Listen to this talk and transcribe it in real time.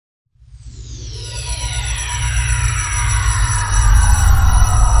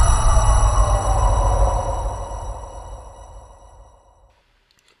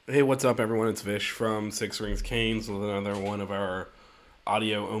Hey, what's up, everyone? It's Vish from Six Rings Canes with another one of our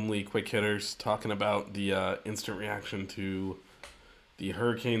audio-only quick hitters talking about the instant reaction to the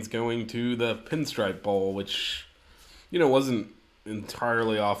Hurricanes going to the Pinstripe Bowl, which, wasn't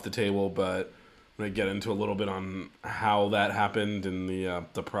entirely off the table, but I'm going to get into a little bit on how that happened and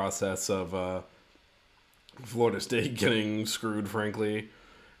the process of Florida State getting screwed, frankly,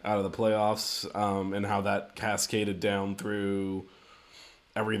 out of the playoffs, and how that cascaded down through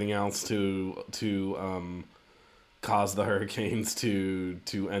everything else to cause the Hurricanes to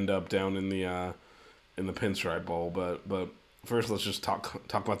end up down in the Pinstripe Bowl. But first, let's just talk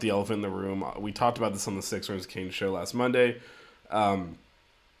about the elephant in the room. We talked about this on the Six Rings Canes show last Monday.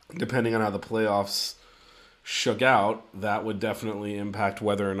 Depending on how the playoffs shook out, that would definitely impact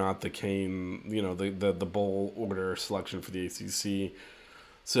whether or not the the bowl order selection for the ACC.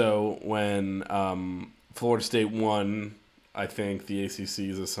 So when Florida State won, I think the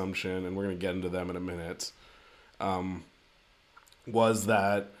ACC's assumption, and we're going to get into them in a minute, was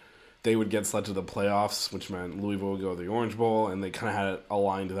that they would get selected to the playoffs, which meant Louisville would go to the Orange Bowl, and they kind of had it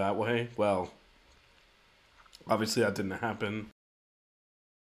aligned that way. Well, obviously that didn't happen.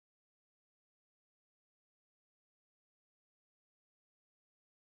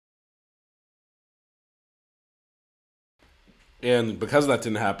 And because that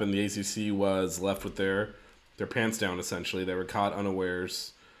didn't happen, the ACC was left with their pants down. Essentially, they were caught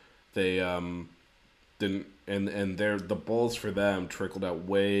unawares. They didn't, and the bowls for them trickled out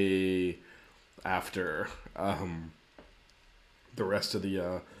way after the rest of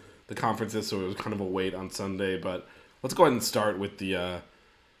the conferences. So it was kind of a wait on Sunday. But let's go ahead and start with the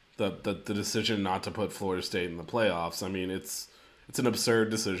decision not to put Florida State in the playoffs. I mean, it's an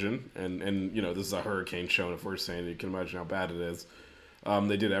absurd decision, and this is a Hurricane show, and if we're saying it, you can imagine how bad it is.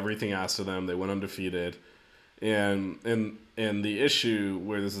 They did everything asked of them. They went undefeated, and the issue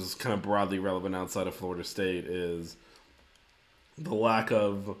where this is kind of broadly relevant outside of Florida State is the lack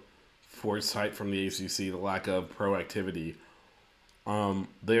of foresight from the ACC, the lack of proactivity.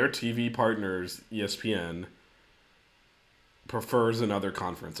 Their TV partners, ESPN, prefers another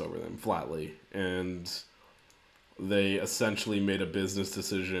conference over them flatly, and they essentially made a business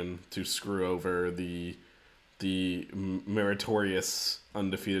decision to screw over the meritorious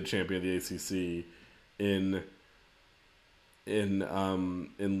undefeated champion of the ACC in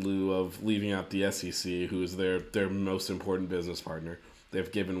in lieu of leaving out the SEC, who is their most important business partner.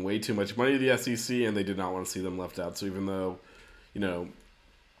 They've given way too much money to the SEC, and they did not want to see them left out. So even though,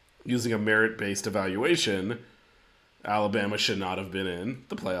 using a merit-based evaluation, Alabama should not have been in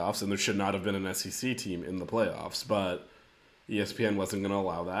the playoffs, and there should not have been an SEC team in the playoffs. But ESPN wasn't going to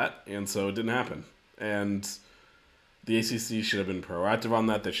allow that, and so it didn't happen. And the ACC should have been proactive on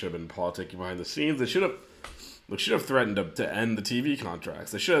that. They should have been politicking behind the scenes. They should have threatened to end the TV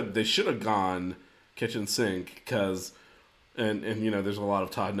contracts. They should have gone kitchen sink because, and there's a lot of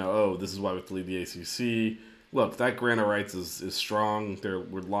talk now. Oh, this is why we have to leave the ACC. Look, that grant of rights is strong.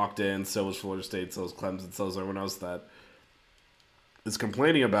 We're locked in. So is Florida State. So is Clemson. So is everyone else that is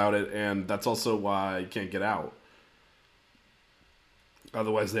complaining about it, and that's also why you can't get out.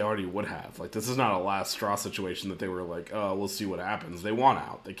 Otherwise, they already would have. Like, this is not a last straw situation that they were like, oh, we'll see what happens. They want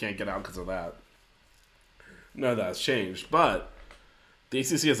out. They can't get out because of that. No, that's changed. But the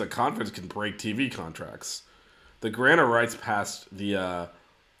ACC as a conference can break TV contracts. The grant of rights passed the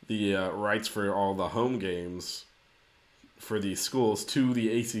rights for all the home games for these schools to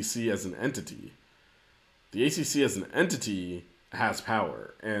the ACC as an entity. The ACC as an entity has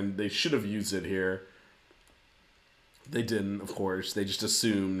power, and they should have used it here. They didn't, of course. They just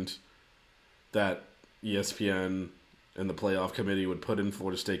assumed that ESPN and the playoff committee would put in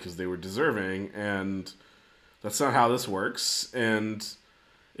Florida State because they were deserving, and that's not how this works, and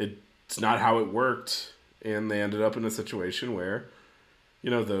it's not how it worked, and they ended up in a situation where,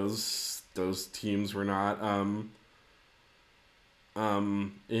 those teams were not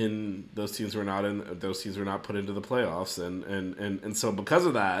those teams were not put into the playoffs, and so because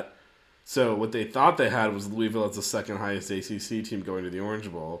of that, so what they thought they had was Louisville as the second highest ACC team going to the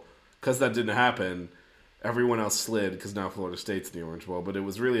Orange Bowl. Because that didn't happen, everyone else slid because now Florida State's in the Orange Bowl. But it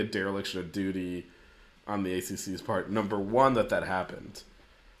was really a dereliction of duty on the ACC's part. Number one, that happened,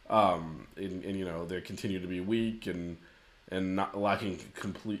 and they continue to be weak and not lacking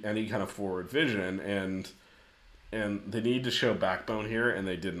any kind of forward vision, and they need to show backbone here, and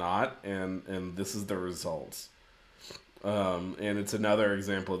they did not, and this is the result. And it's another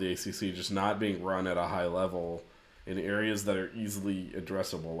example of the ACC just not being run at a high level in areas that are easily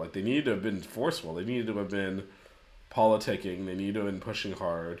addressable. Like, they needed to have been forceful. They needed to have been politicking. They needed to have been pushing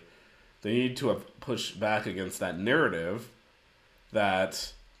hard. They need to have pushed back against that narrative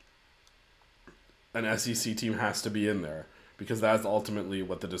that an SEC team has to be in there because that's ultimately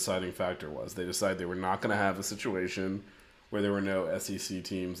what the deciding factor was. They decided they were not going to have a situation where there were no SEC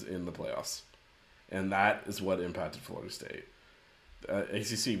teams in the playoffs. And that is what impacted Florida State.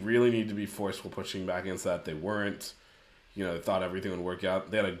 ACC really needed to be forceful pushing back against that. They weren't. They thought everything would work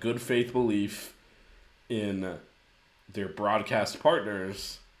out. They had a good faith belief in their broadcast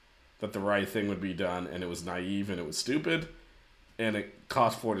partners that the right thing would be done, and it was naive and it was stupid, and it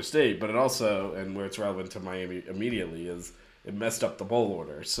cost Florida State. But it also, and where it's relevant to Miami immediately, is it messed up the bowl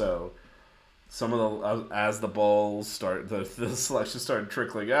order. So some of as the bowls the selection started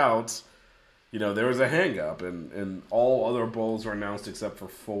trickling out, there was a hang up, and all other bowls were announced except for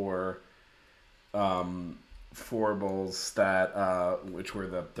four bowls that which were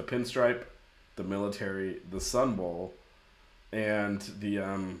the Pinstripe, the Military, the Sun Bowl, and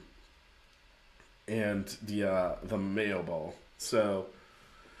the Mayo Bowl. So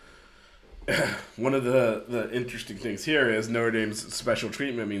one of the interesting things here is Notre Dame's special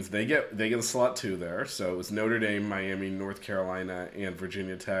treatment means they get a slot 2 there. So it was Notre Dame, Miami, North Carolina, and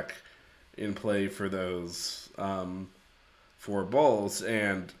Virginia Tech in play for those 4 bowls.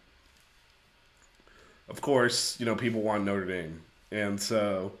 And of course, people want Notre Dame. And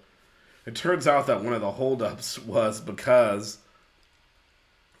so it turns out that one of the holdups was because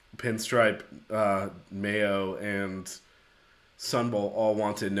Pinstripe, Mayo, and Sun Bowl all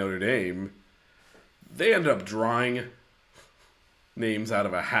wanted Notre Dame. They ended up drawing names out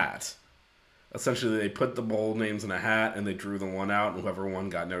of a hat. Essentially, they put the bowl names in a hat, and they drew the one out, and whoever won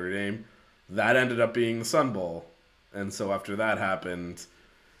got Notre Dame. That ended up being the Sun Bowl. And so after that happened,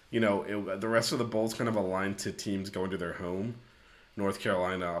 the rest of the bowls kind of aligned to teams going to their home. North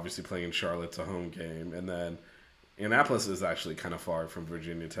Carolina, obviously playing in Charlotte's a home game. And then Annapolis is actually kind of far from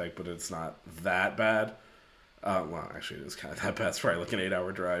Virginia Tech, but it's not that bad. Well, actually, it is kind of that bad. It's probably like an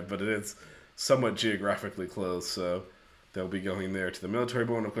 8-hour drive, but it is somewhat geographically close. So they'll be going there to the Military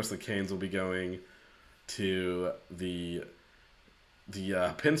Bowl, and of course the Canes will be going to the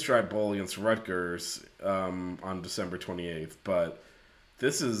Pinstripe Bowl against Rutgers on December 28th. But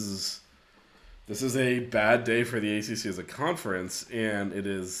this is a bad day for the ACC as a conference, and it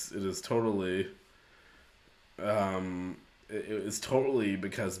is totally it's totally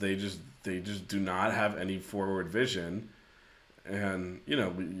because they just do not have any forward vision. And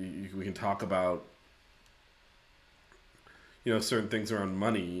we can talk about certain things around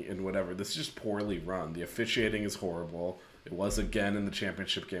money and whatever. This is just poorly run. The officiating is horrible. It was again in the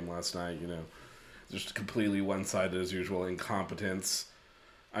championship game last night. Just completely one-sided as usual. Incompetence.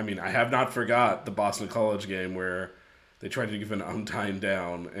 I mean, I have not forgot the Boston College game where they tried to give an umptime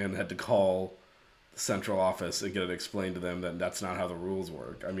down and had to call the central office and get it explained to them that that's not how the rules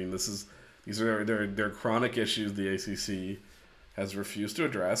work. I mean, these are chronic issues the ACC has refused to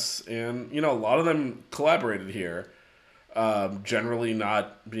address, and a lot of them collaborated here. Generally,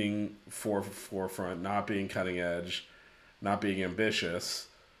 not being forefront, not being cutting edge, not being ambitious.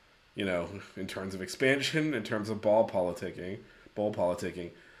 In terms of expansion, in terms of bowl politicking.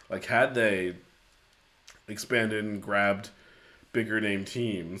 Like, had they expanded and grabbed bigger name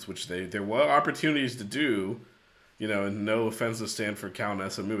teams, which there were opportunities to do, and no offense to Stanford, Cal,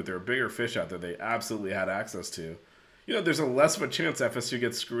 and SMU, but there were bigger fish out there they absolutely had access to. There's a less of a chance FSU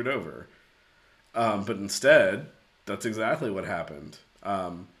gets screwed over. But instead, that's exactly what happened.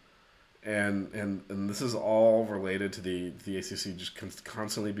 And this is all related to the ACC just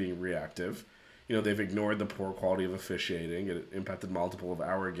constantly being reactive. They've ignored the poor quality of officiating. It impacted multiple of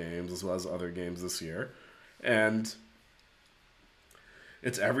our games as well as other games this year. And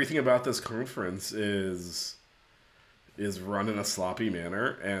it's everything about this conference is run in a sloppy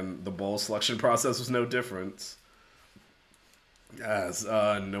manner, and the bowl selection process was no different. As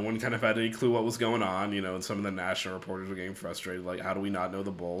no one kind of had any clue what was going on, and some of the national reporters were getting frustrated. Like, how do we not know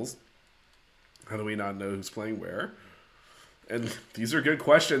the bowls? How do we not know who's playing where? And these are good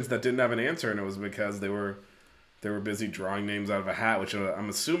questions that didn't have an answer, and it was because they were busy drawing names out of a hat, which I'm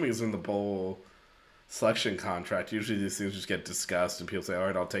assuming is in the bowl selection contract. Usually these things just get discussed, and people say, all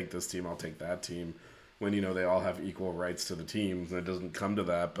right, I'll take this team, I'll take that team, when, they all have equal rights to the teams, and it doesn't come to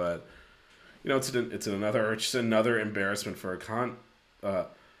that. But, it's another embarrassment for a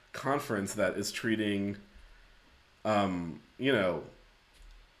conference that is treating,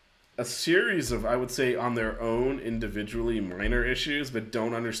 a series of, I would say, on their own, individually minor issues, but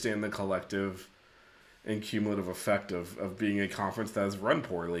don't understand the collective and cumulative effect of being a conference that is run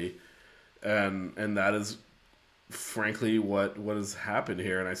poorly. And that is, frankly, what has happened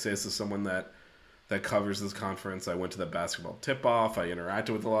here. And I say this as someone that covers this conference. I went to the basketball tip-off. I interacted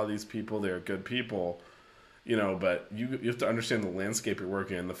with a lot of these people. They're good people. But you have to understand the landscape you're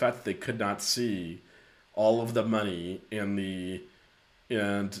working in. The fact that they could not see all of the money and the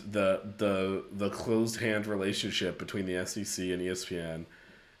closed hand relationship between the SEC and ESPN,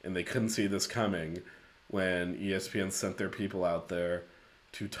 and they couldn't see this coming when ESPN sent their people out there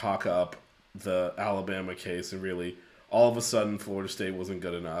to talk up the Alabama case, and really all of a sudden Florida State wasn't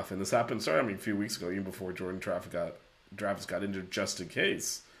good enough. And this happened, a few weeks ago, even before Travis got injured, just in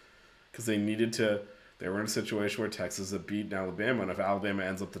case, because they needed to. They were in a situation where Texas had beaten Alabama, and if Alabama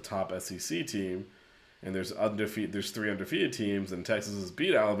ends up the top SEC team, and there's 3 undefeated teams, and Texas has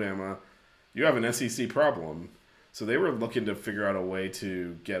beat Alabama, you have an SEC problem. So they were looking to figure out a way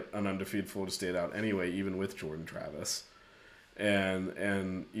to get an undefeated Florida State out anyway, even with Jordan Travis.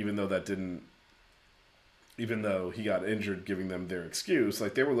 And even though he got injured, giving them their excuse,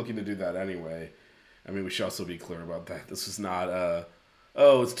 they were looking to do that anyway. I mean, we should also be clear about that. This is not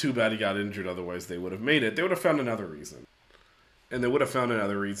it's too bad he got injured, otherwise they would have made it. They would have found another reason. And they would have found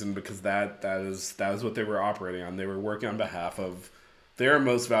another reason because that is what they were operating on. They were working on behalf of their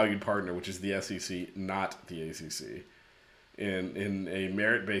most valued partner, which is the SEC, not the ACC. In a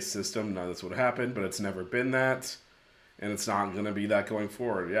merit-based system, none of this would happen, but it's never been that, and it's not going to be that going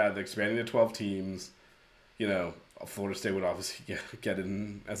forward. Yeah, they're expanding to 12 teams. Florida State would obviously get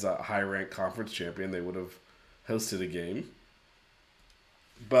in as a high-ranked conference champion. They would have hosted a game.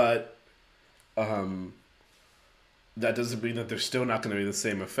 But that doesn't mean that there's still not going to be the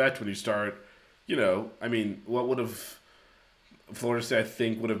same effect when you start, what would have Florida State, I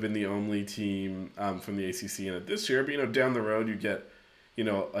think, would have been the only team from the ACC in it this year. But, down the road you get, a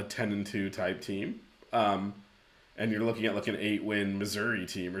 10-2 type team. And you're looking at an 8-win Missouri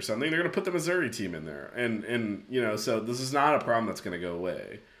team or something. They're going to put the Missouri team in there. And so this is not a problem that's going to go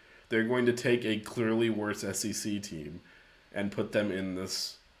away. They're going to take a clearly worse SEC team and put them in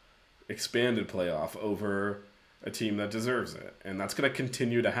this expanded playoff over a team that deserves it. And that's going to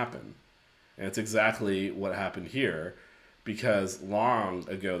continue to happen. And it's exactly what happened here, because long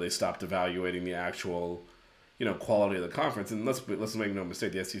ago they stopped evaluating the actual, quality of the conference. And let's make no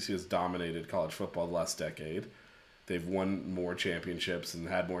mistake, the SEC has dominated college football the last decade. They've won more championships and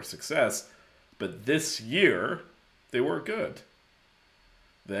had more success. But this year, they weren't good.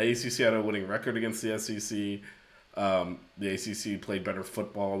 The ACC had a winning record against the SEC. The ACC played better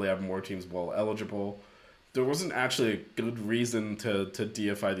football. They have more teams bowl eligible. There wasn't actually a good reason to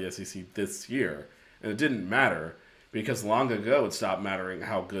deify the SEC this year. And it didn't matter, because long ago it stopped mattering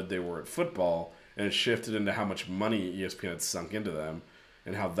how good they were at football, and it shifted into how much money ESPN had sunk into them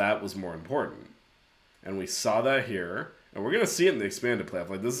and how that was more important. And we saw that here, and we're going to see it in the expanded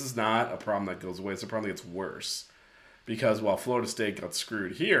playoff. This is not a problem that goes away. It's a problem that gets worse. Because while Florida State got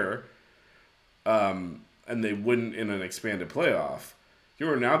screwed here, and they wouldn't in an expanded playoff,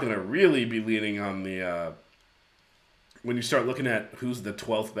 you are now going to really be leaning on the... when you start looking at who's the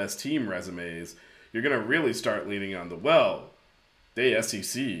 12th best team resumes, you're going to really start leaning on the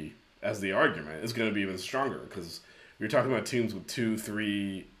SEC as the argument is going to be even stronger, because you're talking about teams with 2,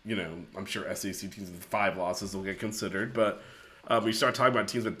 3, I'm sure SEC teams with 5 losses will get considered, but we start talking about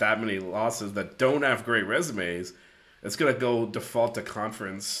teams with that many losses that don't have great resumes, it's going to go default to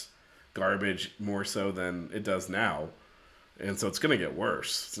conference garbage more so than it does now. And so it's going to get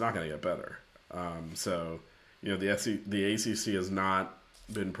worse. It's not going to get better. The ACC has not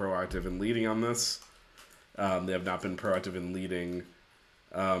been proactive in leading on this. They have not been proactive in leading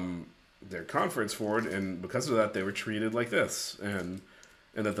their conference forward, and because of that, they were treated like this. And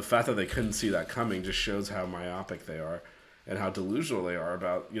that the fact that they couldn't see that coming just shows how myopic they are and how delusional they are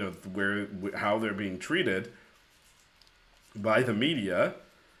about how they're being treated by the media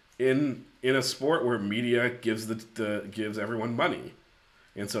in a sport where media gives gives everyone money,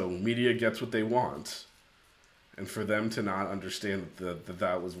 and so media gets what they want. And for them to not understand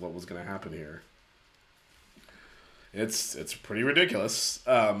that was what was going to happen here, it's pretty ridiculous.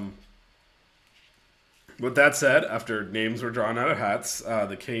 With that said, after names were drawn out of hats,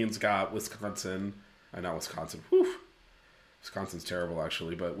 the Canes got Wisconsin. Not Wisconsin. Whew. Wisconsin's terrible,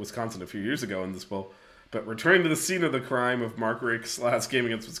 actually, but Wisconsin a few years ago in this bowl. But returning to the scene of the crime of Mark Richt's last game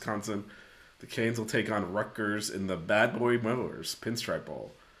against Wisconsin, the Canes will take on Rutgers in the Bad Boy Mowers Pinstripe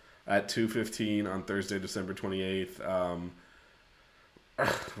Bowl at 2:15 on Thursday, December 28th.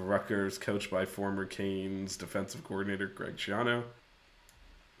 Rutgers, coached by former Canes defensive coordinator Greg Schiano.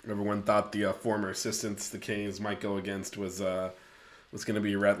 Everyone thought the former assistants the Canes might go against was going to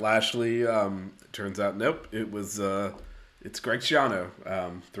be Rhett Lashley. Turns out, nope. It's Greg Schiano.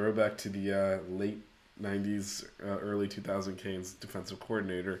 Throwback to the late 90s, early 2000 Canes defensive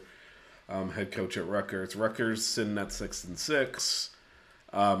coordinator, head coach at Rutgers. Rutgers sitting at 6-6.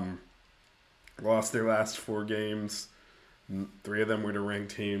 lost their last 4 games. 3 of them were to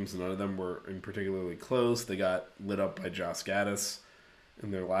ranked teams. None of them were in particularly close. They got lit up by Josh Gaddis in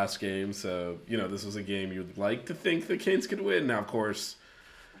their last game. So, this was a game you'd like to think the Canes could win. Now, of course,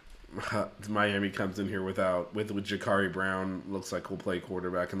 Miami comes in here with Jakari Brown. Looks like he'll play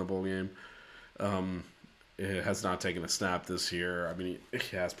quarterback in the bowl game. It has not taken a snap this year. I mean,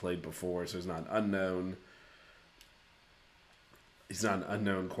 he has played before, so he's not unknown. He's not an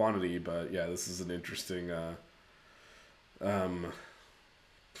unknown quantity, but yeah, this is an interesting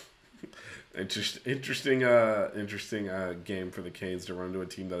game for the Canes to run to a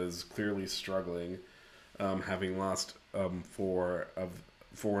team that is clearly struggling, having lost 4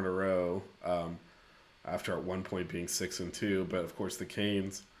 in a row, after at one point being 6-2. But of course, the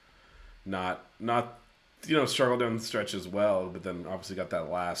Canes not struggled down the stretch as well, but then obviously got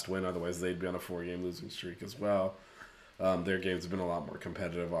that last win. Otherwise, they'd be on a 4-game losing streak as well. Their games have been a lot more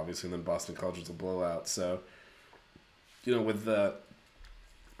competitive, obviously, than Boston College was a blowout. So, with the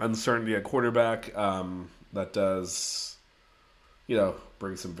uncertainty at quarterback, that does,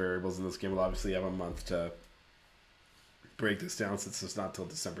 bring some variables in this game. We'll obviously have a month to break this down since it's not till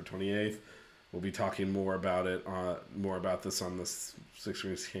December 28th. We'll be talking more about this on the Six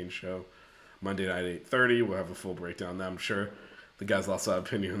Rings Canes show Monday night 8:30. We'll have a full breakdown. I'm sure the guys also have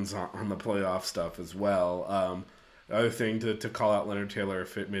opinions on the playoff stuff as well. The other thing to call out, Leonard Taylor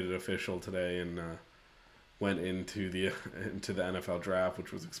made it official today and went into the NFL draft,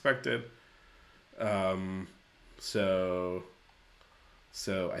 which was expected. So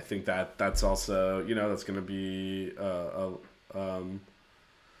I think that's also that's going to be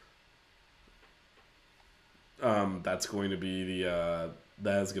that's going to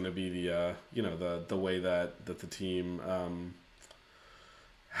be the way that the team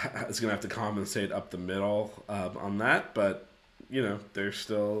is going to have to compensate up the middle on that. But there's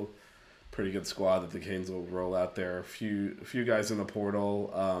still a pretty good squad that the Canes will roll out there. A few guys in the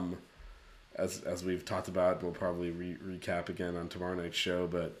portal, as we've talked about. We'll probably recap again on tomorrow night's show.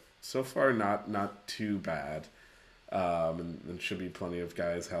 But so far, not too bad, and should be plenty of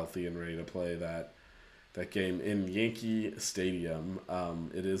guys healthy and ready to play that game in Yankee Stadium.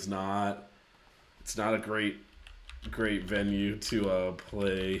 It's not a great venue to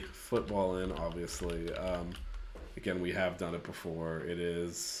play football in, obviously. Again, we have done it before. It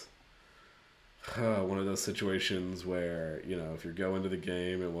is one of those situations where if you're going to the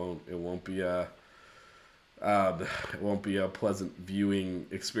game, it won't be a pleasant viewing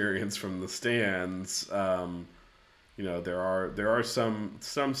experience from the stands. There are some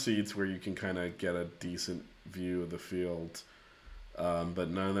seats where you can kind of get a decent view of the field, but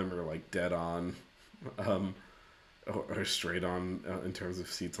none of them are like dead on, or straight on in terms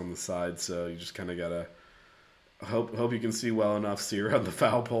of seats on the side. So you just kind of gotta hope you can see well enough, see around the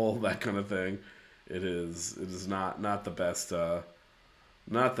foul pole, that kind of thing. It is not the best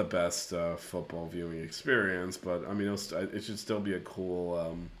football viewing experience, but I mean it should still be a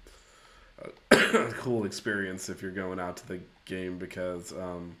cool cool experience if you're going out to the game, because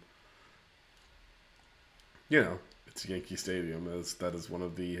it's Yankee Stadium. That is one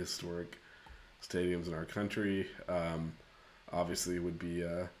of the historic stadiums in our country. Obviously would be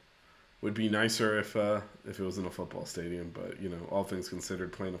nicer if it was in a football stadium, but all things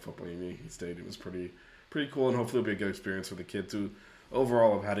considered, playing a football in Yankee Stadium is pretty cool, and hopefully it'll be a good experience for the kids who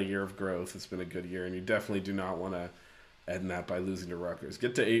overall have had a year of growth. It's been a good year, and you definitely do not want to end that by losing to Rutgers.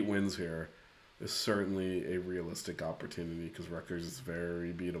 Get to 8 wins here is certainly a realistic opportunity, because Rutgers is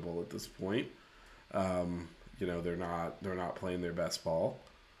very beatable at this point. They're not playing their best ball,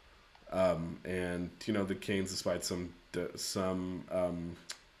 and the Canes, despite some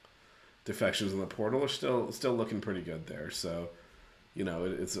defections in the portal, are still looking pretty good there. So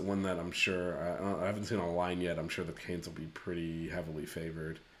it's one that I'm sure I haven't seen a line yet. I'm sure the Canes will be pretty heavily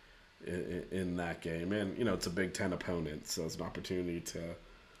favored in that game, and it's a Big Ten opponent, so it's an opportunity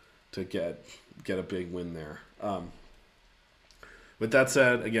to get a big win there. With that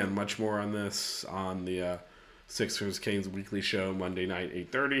said, again, much more on this on the Sixers Canes weekly show Monday night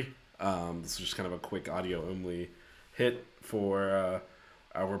 8:30. This is just kind of a quick audio only hit for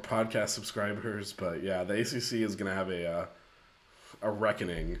our podcast subscribers, but yeah, the ACC is going to have a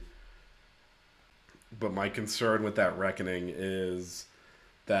reckoning. But my concern with that reckoning is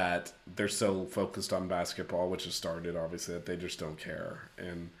that they're so focused on basketball, which has started, obviously, that they just don't care.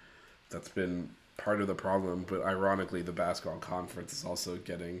 And that's been part of the problem. But ironically, the basketball conference is also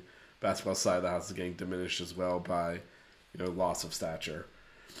basketball side of the house is getting diminished as well by, loss of stature.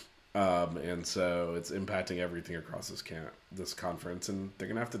 And so it's impacting everything across this conference, and they're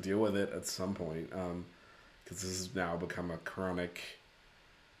going to have to deal with it at some point, because this has now become a chronic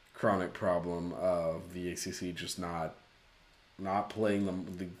chronic problem of the ACC just not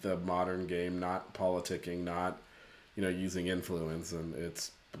playing the modern game, not politicking, not using influence, and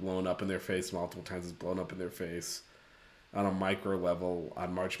it's blown up in their face multiple times. It's blown up in their face on a micro level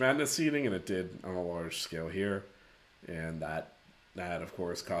on March Madness seeding, and it did on a large scale here, and that of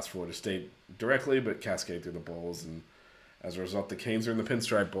course cost Florida State directly, but cascaded through the bowls, and as a result, the Canes are in the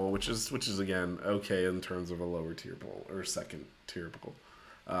Pinstripe Bowl, which is again okay in terms of a lower tier bowl or second tier bowl.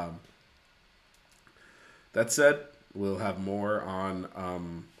 That said, we'll have more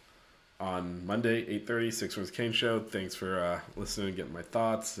on Monday, 8:30, Six Rings Cane Show. Thanks for listening and getting my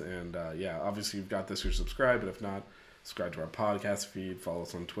thoughts. And obviously you've got this, you're subscribed, but if not, subscribe to our podcast feed. Follow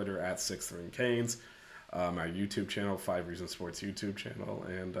us on Twitter at 6th Ring Canes. Our YouTube channel, 5 Reasons Sports YouTube channel.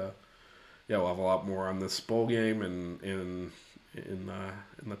 And we'll have a lot more on this bowl game and in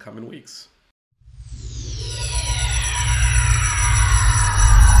the coming weeks.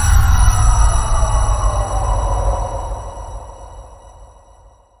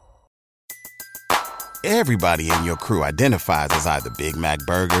 Everybody in your crew identifies as either Big Mac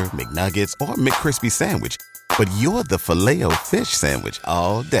Burger, McNuggets, or McCrispy Sandwich. But you're the Filet-O-Fish Sandwich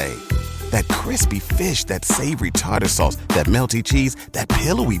all day. That crispy fish, that savory tartar sauce, that melty cheese, that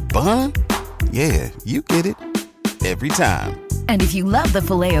pillowy bun. Yeah, you get it. Every time. And if you love the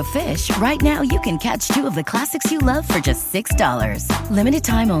Filet-O-Fish, right now you can catch 2 of the classics you love for just $6. Limited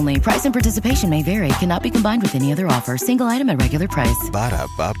time only. Price and participation may vary. Cannot be combined with any other offer. Single item at regular price.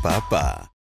 Ba-da-ba-ba-ba.